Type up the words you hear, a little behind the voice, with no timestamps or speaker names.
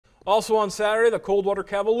Also on Saturday, the Coldwater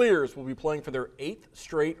Cavaliers will be playing for their 8th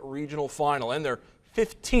straight regional final and their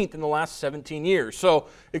 15th in the last 17 years. So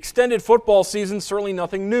extended football season, certainly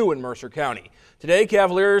nothing new in Mercer County. Today,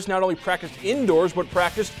 Cavaliers not only practiced indoors, but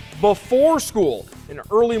practiced before school, an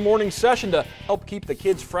early morning session to help keep the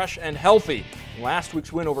kids fresh and healthy. Last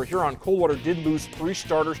week's win over Huron, Coldwater did lose 3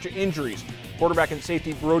 starters to injuries. Quarterback and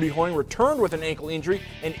safety Brody Hoying returned with an ankle injury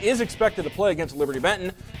and is expected to play against Liberty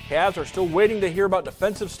Benton. Cavs are still waiting to hear about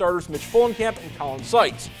defensive starters Mitch Fullenkamp and Colin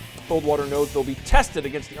Seitz. Coldwater knows they'll be tested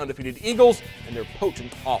against the undefeated Eagles and their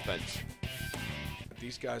potent offense.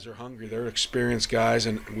 These guys are hungry. They're experienced guys,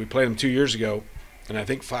 and we played them 2 years ago, and I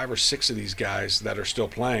think 5 or 6 of these guys that are still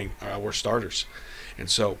playing were starters, and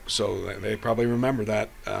so they probably remember that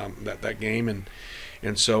game,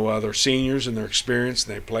 and so they're seniors and they're experienced.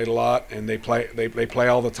 And they played a lot, and they play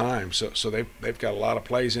all the time. So they've got a lot of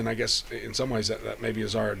plays, and I guess in some ways that maybe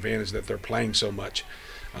is our advantage that they're playing so much,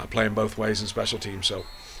 playing both ways in special teams. So,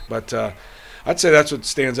 but. I'd say that's what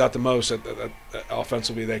stands out the most. That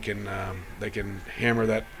offensively, they can hammer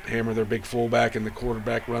their big fullback and the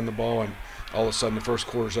quarterback run the ball, and all of a sudden the first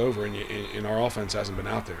quarter's over, and our offense hasn't been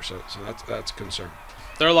out there. So that's a concern.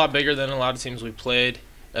 They're a lot bigger than a lot of teams we've played,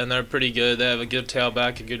 and they're pretty good. They have a good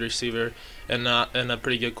tailback, a good receiver, and a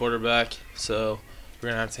pretty good quarterback. So we're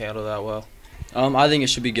gonna have to handle that well. I think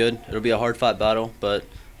it should be good. It'll be a hard-fought battle, but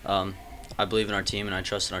I believe in our team, and I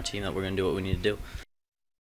trust in our team that we're gonna do what we need to do.